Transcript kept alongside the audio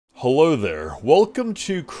Hello there, welcome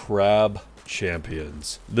to Crab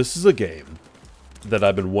Champions. This is a game that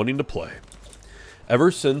I've been wanting to play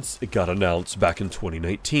ever since it got announced back in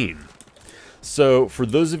 2019. So, for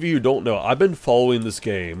those of you who don't know, I've been following this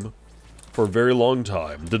game for a very long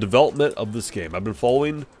time. The development of this game. I've been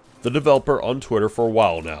following the developer on Twitter for a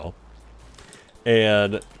while now.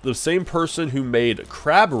 And the same person who made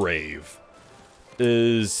Crab Rave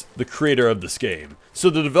is the creator of this game.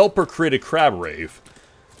 So the developer created Crab Rave.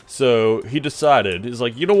 So he decided, he's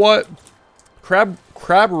like, you know what? Crab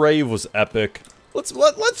Rave was epic. Let's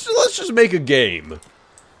just make a game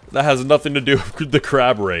that has nothing to do with the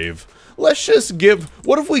Crab Rave. Let's just give,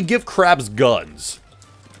 what if we give crabs guns?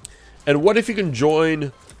 And what if you can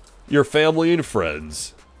join your family and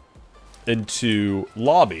friends into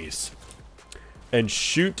lobbies and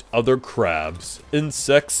shoot other crabs,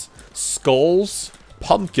 insects, skulls,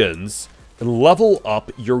 pumpkins, and level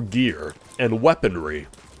up your gear and weaponry.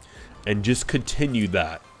 And just continue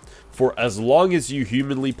that for as long as you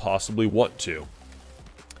humanly possibly want to.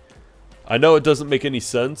 I know it doesn't make any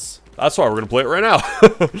sense. That's why we're going to play it right now.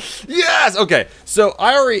 Yes! Okay, so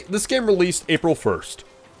this game released April 1st.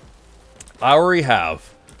 I already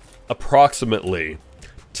have approximately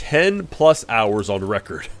 10 plus hours on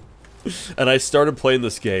record. And I started playing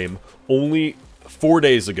this game only 4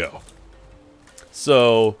 days ago.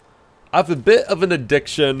 So, I have a bit of an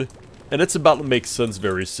addiction, and it's about to make sense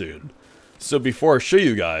very soon. So before I show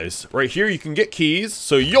you guys, right here you can get keys.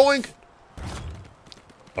 So yoink!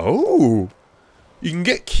 Oh! You can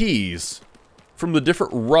get keys from the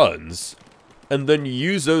different runs, and then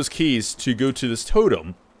use those keys to go to this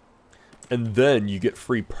totem. And then you get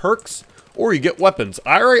free perks, or you get weapons.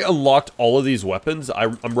 I already unlocked all of these weapons.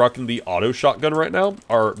 I'm rocking the auto shotgun right now,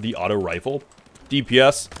 or the auto rifle.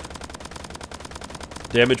 DPS.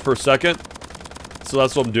 Damage per second. So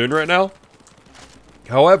that's what I'm doing right now.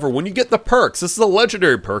 However, when you get the perks, this is a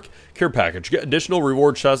legendary perk, care package. Get additional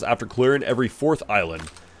reward chests after clearing every 4th island.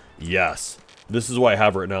 Yes, this is what I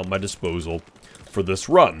have right now at my disposal for this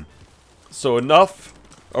run. So enough.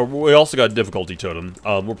 We also got a difficulty totem.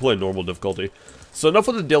 We're playing normal difficulty. So enough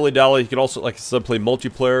with the dilly dally. You can also, like I said, play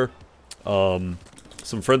multiplayer.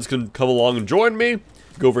 Some friends can come along and join me.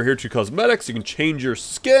 Go over here to cosmetics. You can change your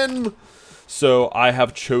skin. So I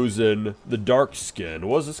have chosen the dark skin.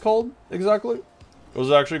 What is this called exactly? What is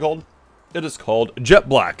it actually called? It is called Jet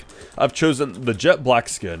Black. I've chosen the Jet Black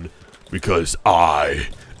skin because I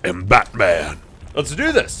am Batman. Let's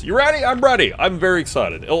do this. You ready? I'm ready. I'm very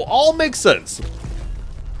excited. It'll all make sense.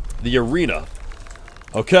 The arena.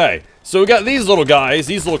 Okay, so we got these little guys,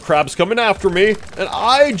 these little crabs coming after me, and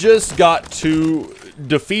I just got to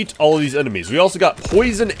defeat all of these enemies. We also got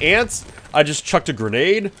poison ants. I just chucked a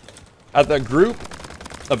grenade at that group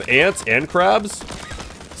of ants and crabs.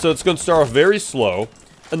 So it's going to start off very slow.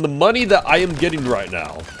 And the money that I am getting right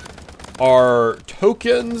now are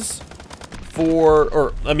tokens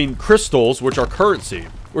for, crystals, which are currency,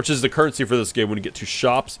 which is the currency for this game when you get to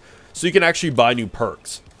shops. So you can actually buy new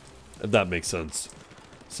perks, if that makes sense.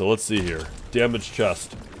 So let's see here. Damage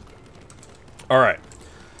chest. Alright.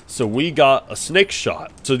 So we got a snake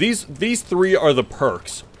shot. So these three are the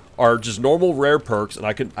perks. Are just normal rare perks, and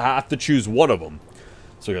I have to choose one of them.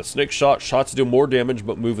 So we got snake shot. Shots deal more damage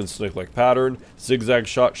but move in snake-like pattern. Zigzag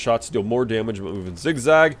shot. Shots deal more damage but move in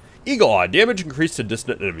zigzag. Eagle eye. Damage increased to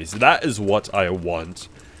distant enemies. That is what I want.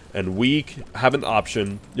 And we have an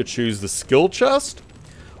option to choose the skill chest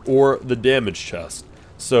or the damage chest.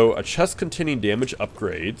 So a chest containing damage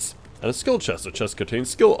upgrades and a skill chest. A chest containing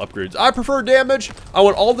skill upgrades. I prefer damage. I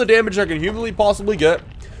want all the damage I can humanly possibly get.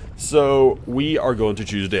 So we are going to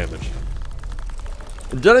choose damage.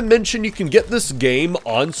 Did I mention you can get this game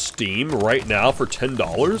on Steam right now for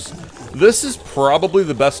 $10? This is probably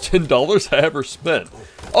the best $10 I ever spent.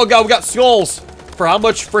 Oh god, we got skulls! For how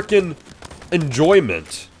much freaking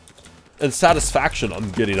enjoyment and satisfaction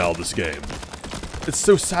I'm getting out of this game. It's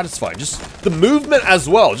so satisfying. Just the movement as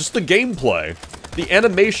well. Just the gameplay. The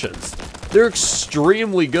animations. They're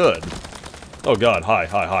extremely good. Oh god,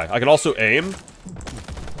 hi. I can also aim.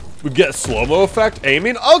 We get a slow-mo effect,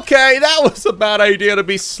 aiming. Okay, that was a bad idea to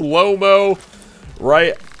be slow-mo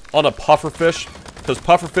right on a pufferfish, because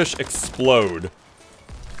pufferfish explode.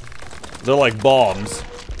 They're like bombs.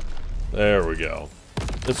 There we go.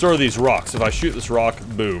 And so are these rocks. If I shoot this rock,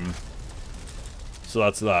 boom. So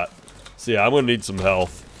that's that. So yeah, I'm going to need some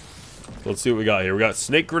health. Let's see what we got here. We got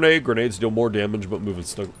snake grenade. Grenades deal more damage but move in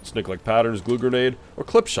snake-like patterns. Glue grenade. Or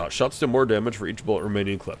clip shot. Shots deal more damage for each bullet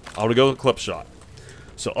remaining in clip. I'm going to go with clip shot.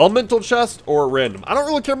 So elemental chest or random. I don't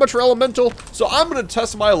really care much for elemental, so I'm going to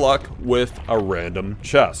test my luck with a random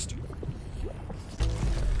chest.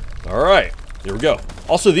 Alright. Here we go.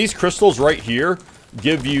 Also, these crystals right here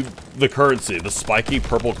give you the currency. The spiky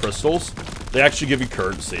purple crystals, they actually give you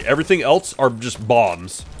currency. Everything else are just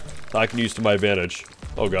bombs that I can use to my advantage.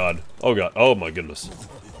 Oh god. Oh god. Oh my goodness.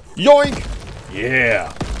 Yoink!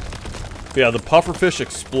 Yeah. But yeah, the pufferfish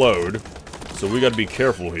explode, so we gotta be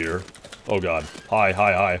careful here. Oh god. Hi,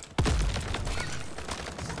 hi, hi.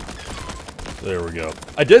 There we go.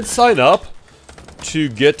 I did sign up to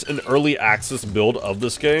get an early access build of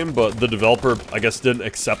this game, but the developer, I guess, didn't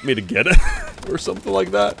accept me to get it or something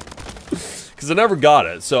like that. Because I never got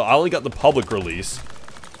it, so I only got the public release,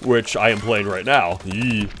 which I am playing right now.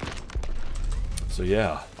 Yee. So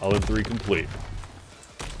yeah, Island 3 complete.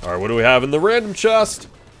 Alright, what do we have in the random chest?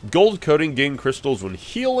 Gold coating, gain crystals when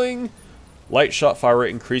healing. Light shot fire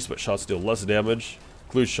rate increased, but shots deal less damage.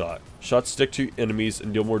 Glue shot. Shots stick to enemies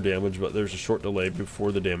and deal more damage, but there's a short delay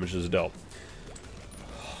before the damage is dealt.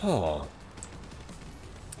 Huh.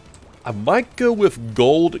 I might go with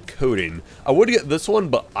gold coating. I would get this one,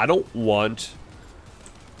 but I don't want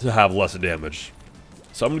to have less damage.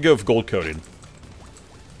 So I'm going to go with gold coating.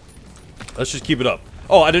 Let's just keep it up.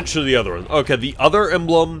 Oh, I didn't show the other one. Okay, the other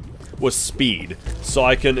emblem was speed, so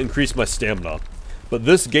I can increase my stamina. But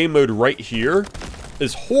this game mode right here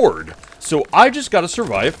is horde. So I just got to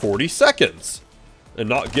survive 40 seconds and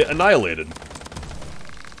not get annihilated.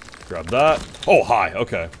 Grab that. Oh, hi.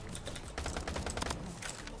 Okay.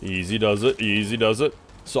 Easy does it. Easy does it.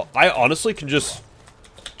 So I honestly can just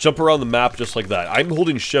jump around the map just like that. I'm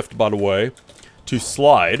holding shift, by the way, to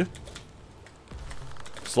slide.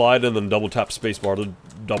 Slide and then double tap spacebar to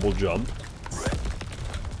double jump.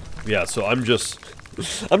 Yeah, so I'm just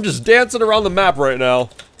dancing around the map right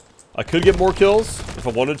now. I could get more kills if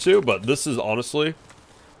I wanted to, but this is honestly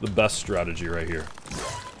the best strategy right here.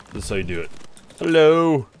 This is how you do it.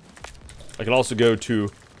 Hello. I can also go to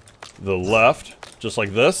the left, just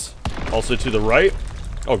like this. Also to the right.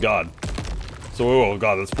 Oh god. So, oh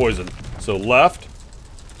god, that's poison. So left,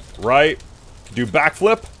 right, do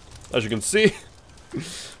backflip, as you can see.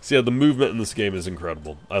 See how the movement in this game is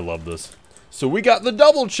incredible. I love this. So we got the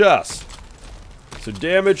double chest. So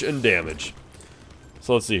damage and damage.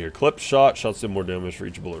 So let's see here. Clip shot. Shots do more damage for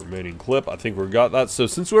each bullet remaining clip. I think we got that. So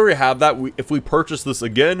since we already have that, if we purchase this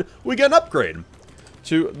again, we get an upgrade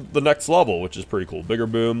to the next level, which is pretty cool. Bigger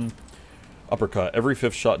boom. Uppercut. Every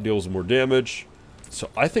 5th shot deals more damage. So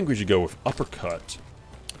I think we should go with uppercut.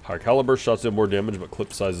 Higher caliber. Shots do more damage, but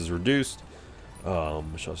clip size is reduced.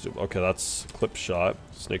 Shots do... Okay, that's clip shot.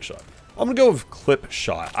 Snake shot. I'm going to go with clip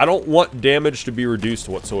shot. I don't want damage to be reduced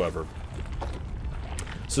whatsoever.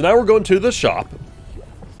 So now we're going to the shop.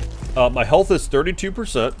 My health is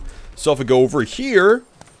 32%. So if I go over here,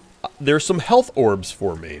 there's some health orbs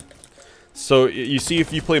for me. So you see,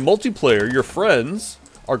 if you play multiplayer, your friends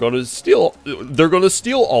are going to steal... They're going to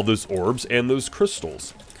steal all those orbs and those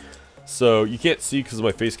crystals. So you can't see because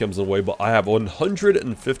my face cam's in the way, but I have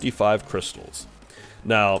 155 crystals.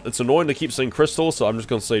 Now, it's annoying to keep saying crystals, so I'm just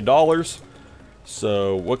going to say dollars.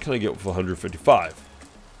 So what can I get with 155?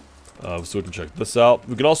 So we can check this out.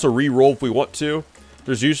 We can also re-roll if we want to.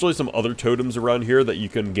 There's usually some other totems around here that you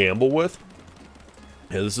can gamble with.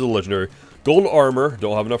 Yeah, this is a legendary. Golden armor,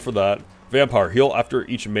 don't have enough for that. Vampire, heal after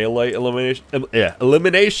each melee elimination.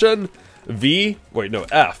 Elimination. V, wait, no,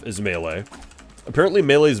 F is melee. Apparently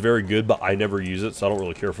melee is very good, but I never use it, so I don't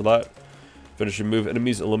really care for that. Finishing move,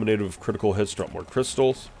 enemies eliminated with critical hits drop more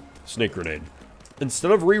crystals. Snake grenade.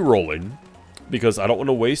 Instead of re-rolling, because I don't want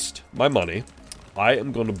to waste my money, I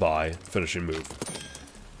am going to buy finishing move.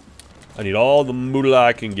 I need all the moolah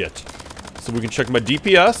I can get. So we can check my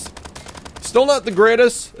DPS. Still not the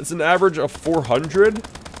greatest. It's an average of 400.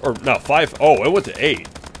 Or, no, 5. Oh, it went to 8.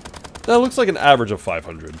 That looks like an average of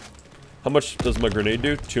 500. How much does my grenade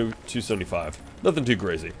do? 275. Nothing too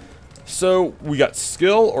crazy. So, we got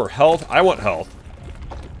skill or health. I want health.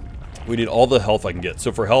 We need all the health I can get.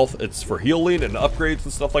 So for health, it's for healing and upgrades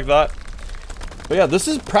and stuff like that. But yeah, this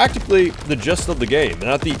is practically the gist of the game. And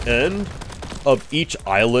at the end of each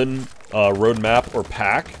island roadmap or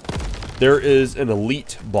pack, there is an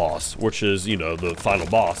elite boss, which is, you know, the final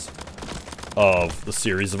boss of the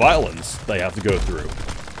series of islands they have to go through.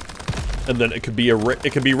 And then it could be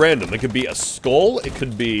random. It could be a skull. It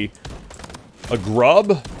could be a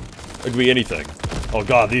grub. It could be anything. Oh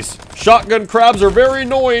god, these shotgun crabs are very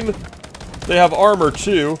annoying. They have armor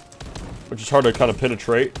too, which is hard to kind of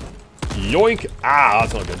penetrate. Yoink! Ah,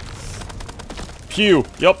 that's not good. Pew.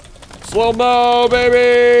 Yep. Slow-mo,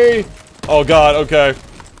 baby! Oh god, okay.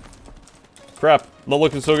 Crap, not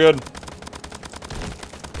looking so good.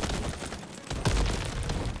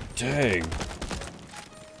 Dang.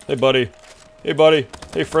 Hey, buddy. Hey, buddy.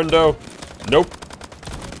 Hey, friendo. Nope.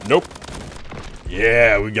 Nope.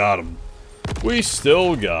 Yeah, we got him. We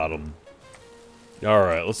still got him.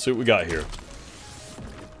 Alright, let's see what we got here.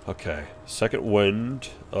 Okay, second wind.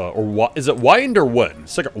 Is it wind or wind?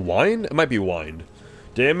 Second wind? It might be wind.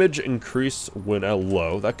 Damage increase when at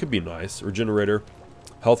low. That could be nice. Regenerator.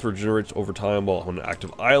 Health regenerates over time while on an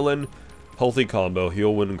active island. Healthy combo.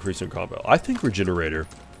 Heal when increasing combo. I think regenerator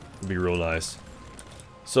would be real nice.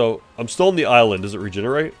 So, I'm still on the island. Does it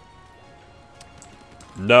regenerate?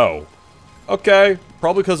 No. Okay.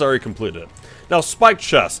 Probably because I already completed it. Now, spiked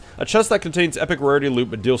chest. A chest that contains epic rarity loot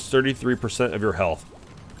but deals 33% of your health.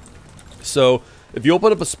 So, if you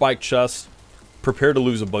open up a spiked chest, prepare to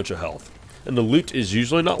lose a bunch of health. And the loot is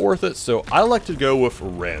usually not worth it, so I like to go with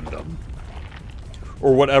random.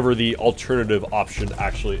 Or whatever the alternative option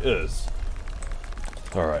actually is.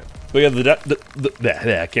 Alright. But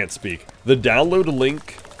yeah, I can't speak. The download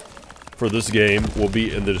link for this game will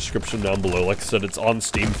be in the description down below. Like I said, it's on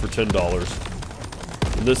Steam for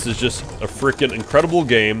 $10. And this is just a freaking incredible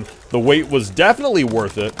game. The wait was definitely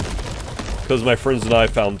worth it. Because my friends and I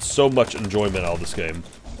found so much enjoyment out of this game.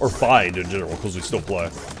 Or find in general, because we still play.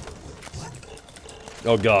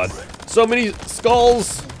 Oh god. So many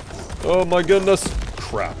skulls! Oh my goodness.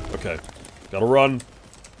 Crap. Okay. Gotta run.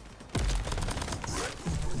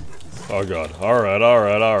 Oh god. Alright,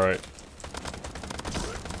 alright, alright.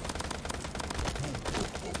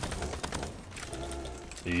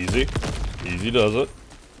 Easy. Easy does it.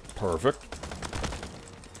 Perfect.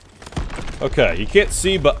 Okay, you can't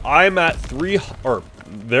see, but I'm at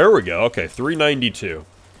there we go. Okay, 392.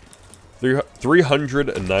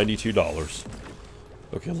 $392.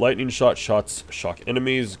 Okay, lightning shot shots shock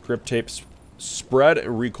enemies. Grip tapes spread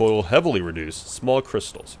and recoil heavily reduced. Small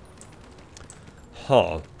crystals.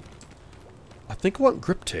 Huh. I think I want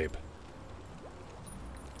grip tape.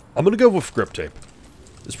 I'm gonna go with grip tape.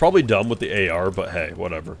 It's probably dumb with the AR, but hey,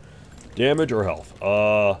 whatever. Damage or health?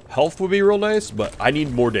 Health would be real nice, but I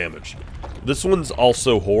need more damage. This one's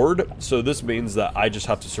also horde, so this means that I just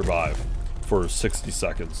have to survive for 60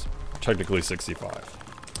 seconds. Technically 65.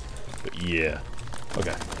 But yeah.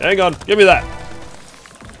 Okay, hang on, give me that.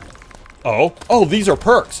 Oh, these are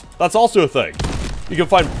perks. That's also a thing. You can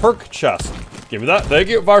find perk chests. Give me that, thank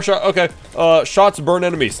you, fire shot, okay. Shots burn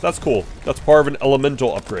enemies, that's cool. That's part of an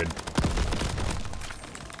elemental upgrade.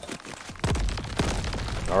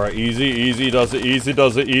 Alright, easy does it, easy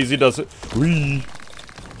does it, easy does it. Whee!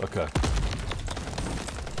 Okay.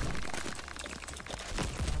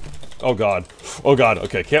 Oh god,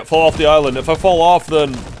 okay, can't fall off the island. If I fall off,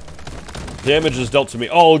 then damage is dealt to me.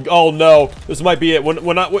 Oh no, this might be it.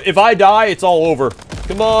 If I die, it's all over.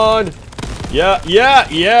 Come on. Yeah, no,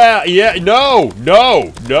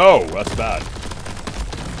 that's bad.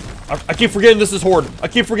 I keep forgetting this is horde.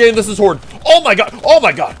 Oh my god, oh,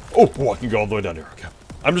 I can go all the way down here, okay.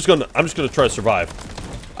 I'm just gonna try to survive.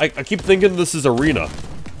 I keep thinking this is arena.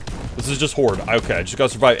 This is just horde. Okay, I just gotta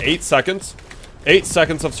survive 8 seconds. 8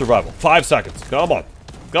 seconds of survival. 5 seconds. Come on.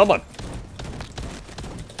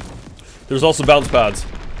 There's also bounce pads.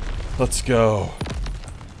 Let's go.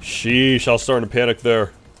 Sheesh, I was starting to panic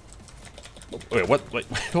there. Wait, what? Wait,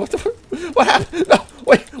 what happened? No,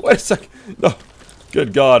 wait a sec. No.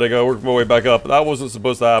 Good God, I gotta work my way back up. That wasn't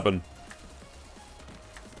supposed to happen.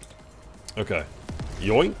 Okay.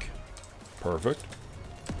 Yoink. Perfect.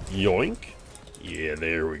 Yoink. Yeah,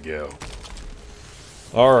 there we go.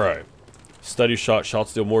 Alright. Steady shot.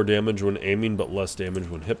 Shots deal more damage when aiming, but less damage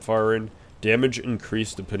when hip firing. Damage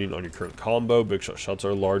increased depending on your current combo. Big shot shots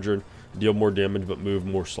are larger. Deal more damage, but move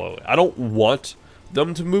more slowly. I don't want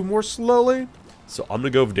them to move more slowly, so I'm gonna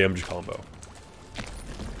go with damage combo.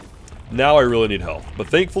 Now I really need health, but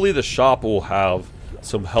thankfully the shop will have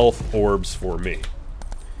some health orbs for me.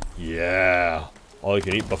 Yeah, all you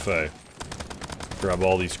can eat buffet. Grab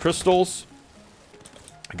all these crystals.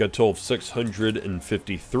 I got a total of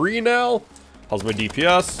 653 now. How's my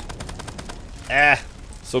DPS?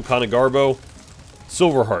 Still kind of garbo.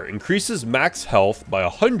 Silver Heart increases max health by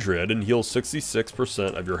 100 and heals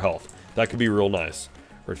 66% of your health. That could be real nice.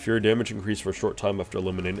 Red Fury damage increased for a short time after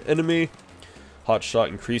eliminating an enemy. Hot Shot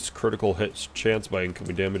increased critical hit chance by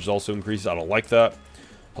incoming damage also increases. I don't like that.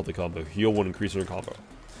 Healthy combo. Heal when increasing your combo.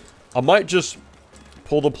 I might just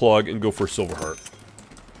pull the plug and go for Silver Heart.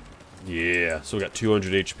 Yeah, so we got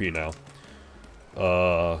 200 HP now.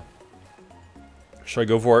 Should I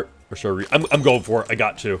go for it? Or should I I'm going for it. I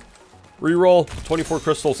got to. Reroll. 24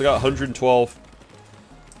 crystals. I got 112.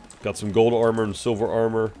 Got some gold armor and silver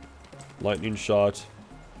armor. Lightning shot.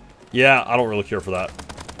 Yeah, I don't really care for that.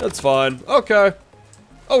 That's fine. Okay.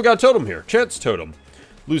 Oh, we got a totem here. Chance totem.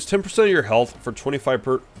 Lose 10% of your health for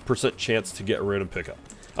 25% chance to get a random pickup.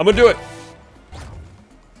 I'm gonna do it.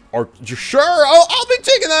 Sure, I'll be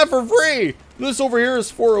taking that for free. This over here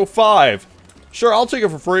is 405. Sure, I'll take it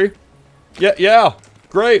for free. Yeah,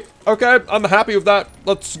 great. Okay, I'm happy with that.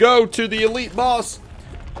 Let's go to the elite boss.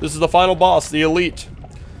 This is the final boss, the elite.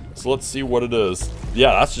 So let's see what it is.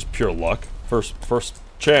 Yeah, that's just pure luck. First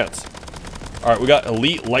chance. All right, we got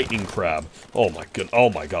elite lightning crab. Oh my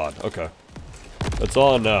god. Okay, it's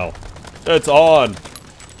on now. It's on.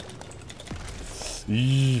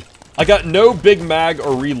 I got no big mag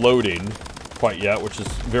or reloading quite yet, which is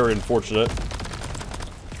very unfortunate.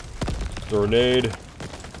 Grenade.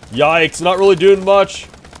 Yikes, not really doing much.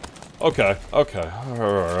 Okay. All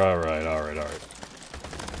right.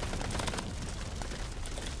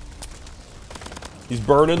 He's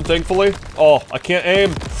burning, thankfully. Oh, I can't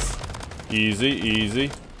aim. Easy.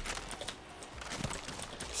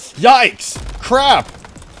 Yikes! Crap!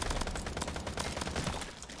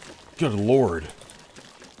 Good lord.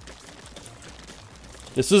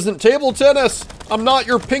 This isn't table tennis! I'm not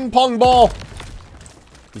your ping pong ball!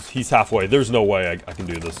 He's halfway. There's no way I can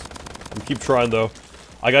do this. I'm keep trying though.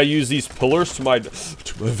 I gotta use these pillars to my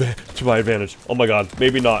advantage. Oh my god,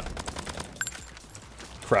 maybe not.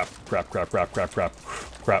 Crap. I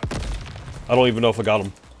don't even know if I got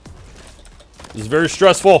him. This is very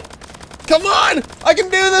stressful. Come on! I can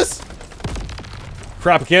do this!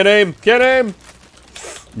 Crap, I can't aim.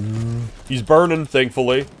 He's burning,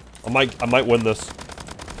 thankfully. I might win this.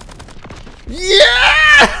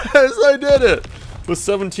 Yes! I did it! With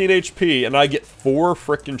 17 HP, and I get 4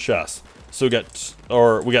 frickin' chests. So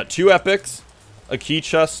we got 2 epics, a key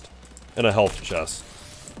chest, and a health chest.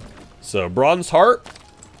 So bronze heart.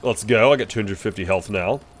 Let's go. I got 250 health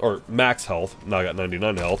now, or max health. Now I got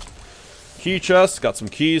 99 health. Key chest, got some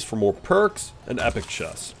keys for more perks, and epic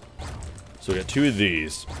chest. So we got 2 of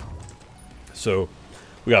these. So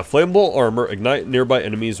we got flammable armor, ignite nearby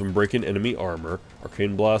enemies when breaking enemy armor.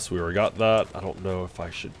 Arcane blast, we already got that. I don't know if I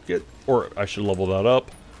should get, or I should level that up.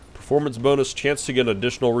 Performance bonus, chance to get an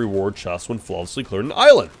additional reward chest when flawlessly clearing an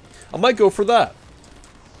island. I might go for that.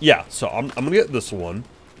 Yeah, so I'm gonna get this one.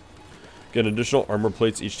 Get additional armor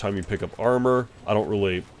plates each time you pick up armor. I don't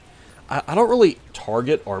really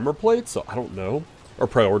target armor plates, so I don't know. Or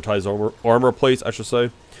prioritize armor plates, I should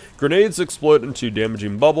say. Grenades explode into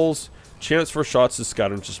damaging bubbles. Chance for shots to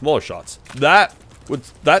scatter into smaller shots. That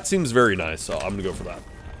seems very nice, so I'm gonna go for that.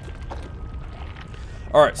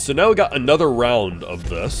 Alright, so now we got another round of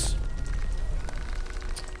this.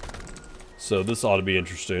 So this ought to be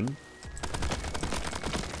interesting.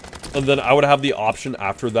 And then I would have the option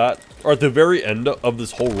after that, or at the very end of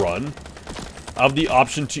this whole run, I have the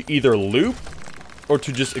option to either loop or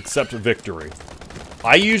to just accept victory.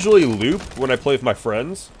 I usually loop when I play with my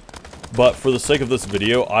friends, but for the sake of this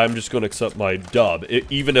video, I'm just going to accept my dub.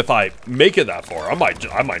 Even if I make it that far, I might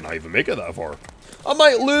not even make it that far. I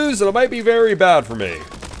might lose, and it might be very bad for me.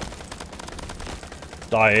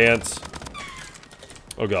 Die, ants.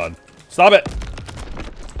 Oh god. Stop it!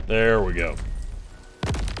 There we go.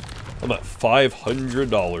 I'm at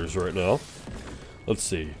 $500 right now. Let's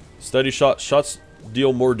see. Steady shot. Shots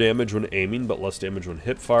deal more damage when aiming, but less damage when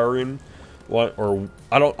hip firing. Or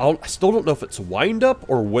I still don't know if it's wind up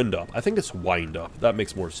or wind up. I think it's wind up. That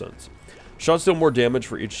makes more sense. Shots deal more damage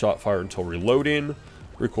for each shot fired until reloading.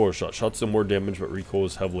 Recoil shot. Shots deal more damage, but recoil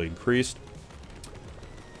is heavily increased.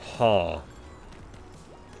 Huh.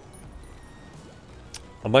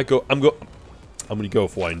 I'm gonna go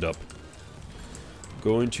with wind up.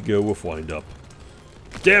 Going to go with wind up.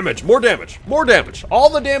 Damage! More damage! More damage! All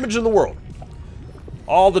the damage in the world.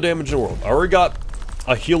 All the damage in the world. I already got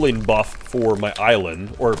a healing buff for my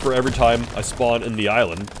island, or for every time I spawn in the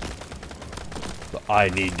island. But I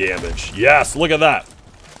need damage. Yes, look at that.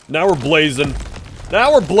 Now we're blazing.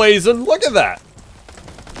 Now we're blazing. Look at that.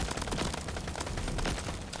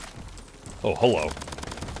 Oh, hello.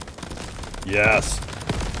 Yes.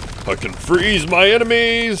 I can freeze my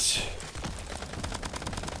enemies.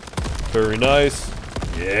 Very nice.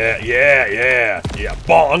 Yeah.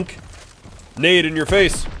 Bonk. Nade in your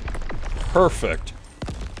face. Perfect.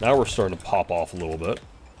 Now we're starting to pop off a little bit.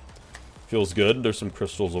 Feels good. There's some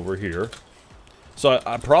crystals over here. So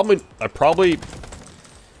I probably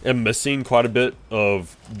am missing quite a bit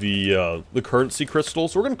of the currency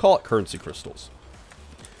crystals. We're gonna call it currency crystals.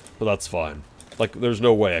 But that's fine. Like, there's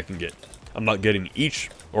no way I can get. I'm not getting each,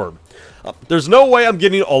 or there's no way I'm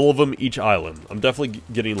getting all of them each island. I'm definitely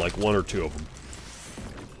getting like 1 or 2 of them.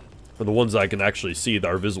 For the ones that I can actually see that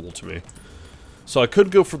are visible to me. So I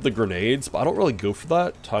could go for the grenades, but I don't really go for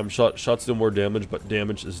that. Time shot. Shots deal more damage, but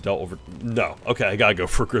damage is dealt over. No. Okay, I gotta go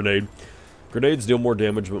for grenade. Grenades deal more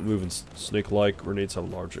damage, but move in snake-like. Grenades have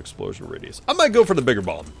a large explosion radius. I might go for the bigger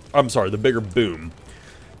bomb. I'm sorry, the bigger boom.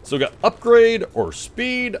 So we got upgrade or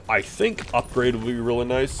speed. I think upgrade would be really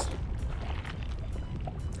nice.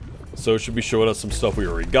 So it should be showing us some stuff we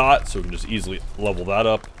already got, so we can just easily level that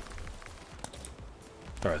up.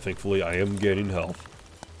 Alright, thankfully I am gaining health.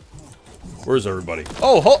 Where's everybody?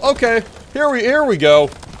 Oh, okay. Here we go.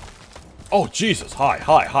 Oh, Jesus. Hi.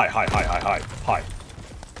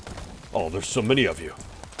 Oh, there's so many of you.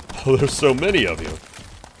 Oh, there's so many of you.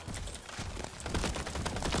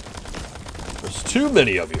 There's too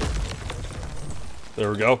many of you.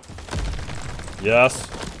 There we go. Yes.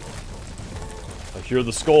 I hear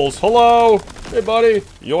the skulls. Hello! Hey, buddy.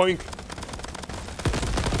 Yoink.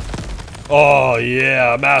 Oh,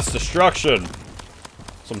 yeah. Mass destruction.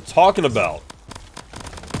 That's what I'm talking about.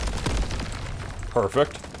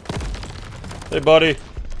 Perfect. Hey, buddy.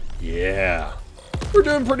 Yeah. We're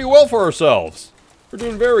doing pretty well for ourselves. We're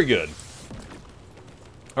doing very good.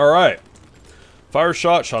 Alright. Fire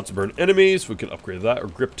shot. Shots to burn enemies. We can upgrade that. Or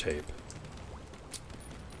grip tape.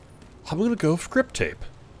 I'm going to go for grip tape.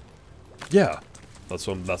 Yeah. That's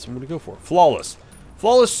what I'm going to go for. Flawless.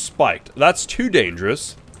 Flawless spiked. That's too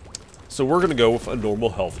dangerous. So we're going to go with a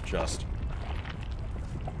normal health chest.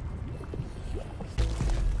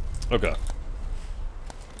 Okay.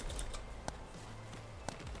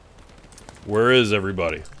 Where is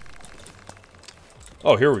everybody?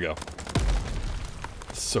 Oh, here we go.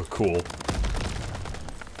 So cool.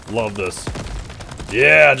 Love this.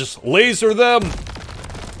 Yeah, just laser them.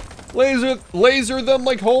 Laser them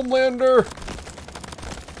like Homelander.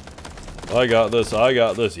 I got this.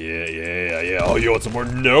 Yeah. Oh, you want some more?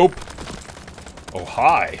 Nope. Oh,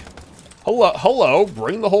 hi. Hello.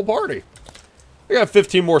 Bring the whole party. I got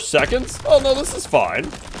 15 more seconds. Oh, no, this is fine.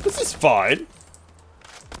 This is fine.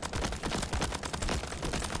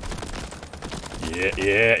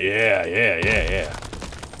 Yeah.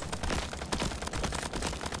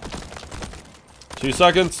 2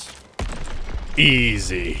 seconds.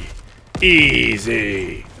 Easy.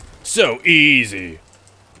 So easy.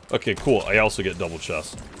 Okay, cool. I also get double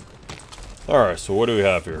chest. Alright, so what do we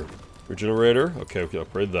have here? Regenerator. Okay, we can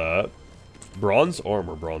upgrade that. Bronze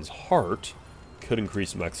armor, bronze heart. Could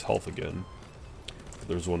increase max health again.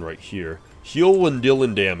 There's one right here. Heal when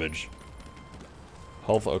dealing damage.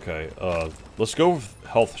 Health, okay. Let's go with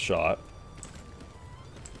health shot.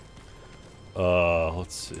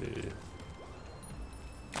 Let's see.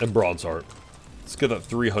 And bronze heart. Let's get that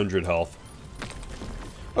 300 health.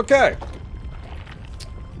 Okay.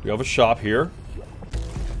 We have a shop here.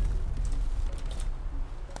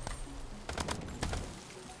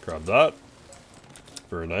 Grab that.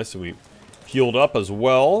 Very nice. And we healed up as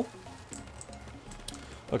well.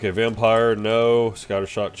 Okay, vampire, no. Scatter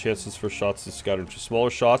shot, chances for shots to scatter into smaller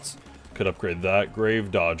shots. Could upgrade that. Grave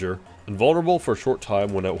dodger. Invulnerable for a short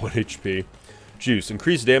time when at 1 HP. Juice,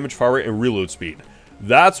 increased damage, fire rate, and reload speed.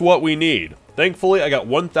 That's what we need. Thankfully, I got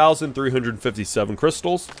 1,357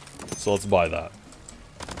 crystals. So let's buy that.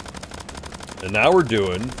 And now we're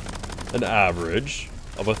doing an average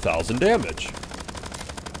of 1,000 damage.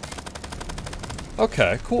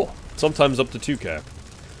 Okay, cool. Sometimes up to 2k.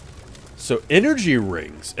 So, energy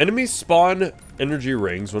rings. Enemies spawn energy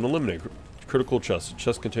rings when eliminated. Critical chest.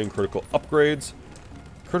 Chest contain critical upgrades.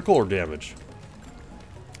 Critical or damage?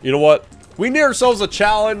 You know what? We need ourselves a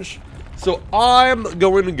challenge. So, I'm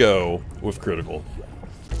going to go with critical.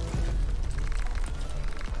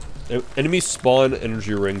 Enemies spawn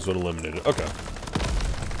energy rings when eliminated. Okay.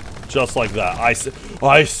 Just like that. I see.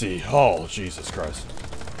 I see. Oh, Jesus Christ.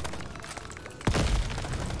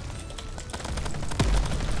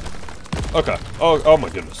 Okay. Oh my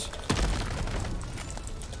goodness.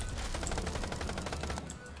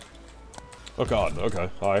 Oh god. Okay.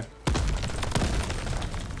 Hi.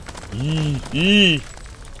 Yee.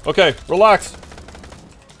 Okay. Relax.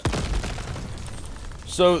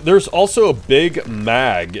 So there's also a big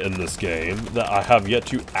mag in this game that I have yet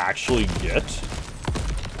to actually get.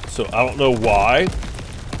 So I don't know why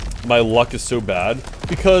my luck is so bad.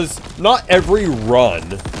 Because not every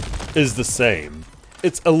run is the same.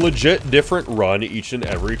 It's a legit different run each and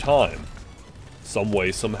every time. Some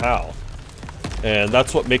way, somehow. And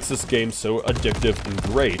that's what makes this game so addictive and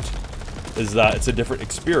great. Is that it's a different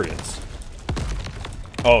experience.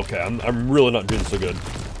 Oh, okay, I'm really not doing so good.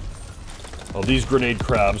 Oh, these grenade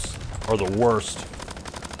crabs are the worst.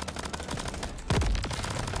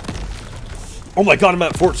 Oh my god, I'm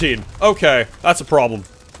at 14. Okay, that's a problem.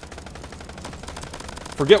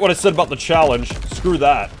 Forget what I said about the challenge. Screw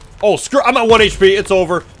that. Oh, screw- I'm at 1 HP. It's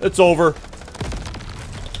over. It's over.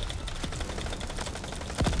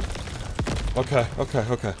 Okay.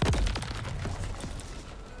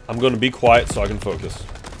 I'm gonna be quiet so I can focus.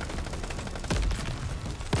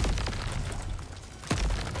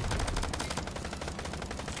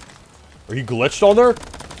 Are you glitched on there?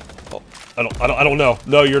 Oh, I don't know.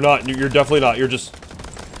 No, you're not. You're definitely not. You're just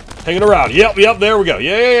hanging around. Yep, there we go.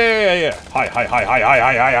 Yeah. Hi.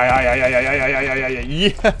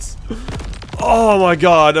 Yes. Oh my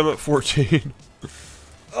god, I'm at 14.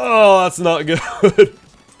 Oh, that's not good.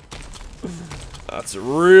 That's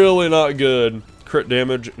really not good. Crit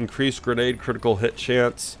damage, increased grenade, critical hit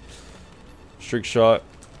chance, streak shot.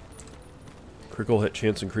 Critical hit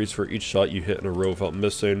chance increased for each shot you hit in a row without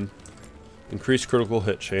missing. Increased critical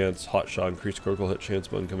hit chance, hot shot, increased critical hit chance,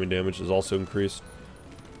 but incoming damage is also increased.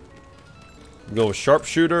 Go with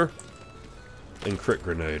sharpshooter and crit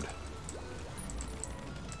grenade.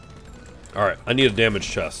 Alright, I need a damage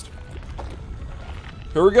chest.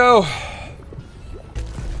 Here we go.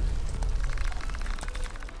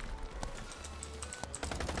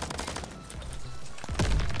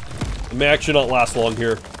 It may actually not last long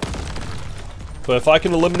here. But if I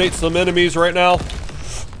can eliminate some enemies right now.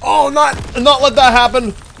 Oh, not let that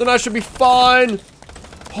happen. Then I should be fine.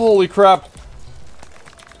 Holy crap.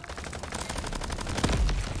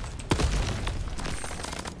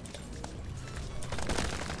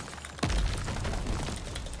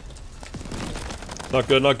 Not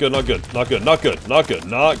good.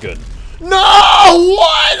 No!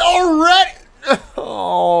 What? Already?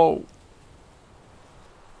 Oh.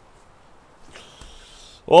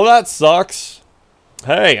 Well, that sucks.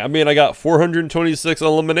 Hey, I mean, I got 426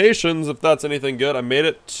 eliminations, if that's anything good. I made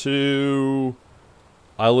it to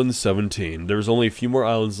Island 17. There's only a few more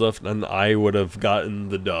islands left, and I would have gotten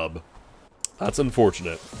the dub. That's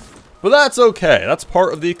unfortunate. But that's okay. That's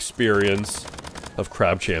part of the experience of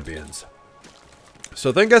Crab Champions.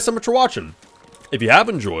 So thank you guys so much for watching. If you have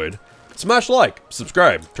enjoyed, smash like,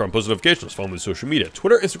 subscribe, turn on post notifications, follow me on social media.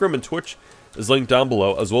 Twitter, Instagram, and Twitch is linked down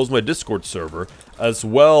below, as well as my Discord server, as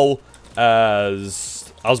well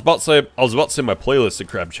as I was about to say my playlist of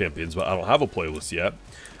Crab Champions, but I don't have a playlist yet.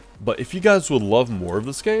 But if you guys would love more of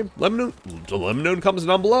this game, let me know in the comments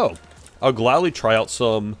down below. I'll gladly try out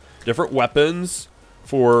some different weapons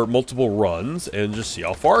for multiple runs and just see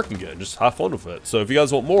how far I can get and just have fun with it. So if you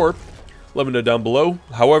guys want more, let me know down below.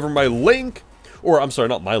 However, my link, or I'm sorry,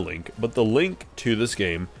 not my link, but the link to this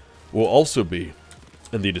game will also be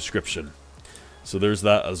in the description. So there's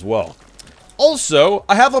that as well. Also,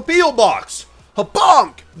 I have a P.O. box.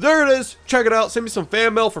 Habonk! There it is. Check it out. Send me some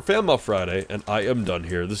fan mail for Fan Mail Friday, and I am done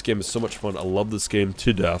here. This game is so much fun. I love this game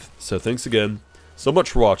to death. So thanks again so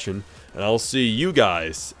much for watching, and I'll see you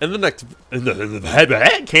guys in the next.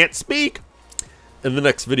 Can't speak. In the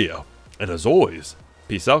next video. And as always,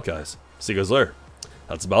 peace out, guys. See you guys later.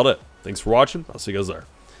 That's about it. Thanks for watching. I'll see you guys there.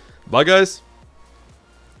 Bye, guys.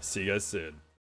 See you guys soon.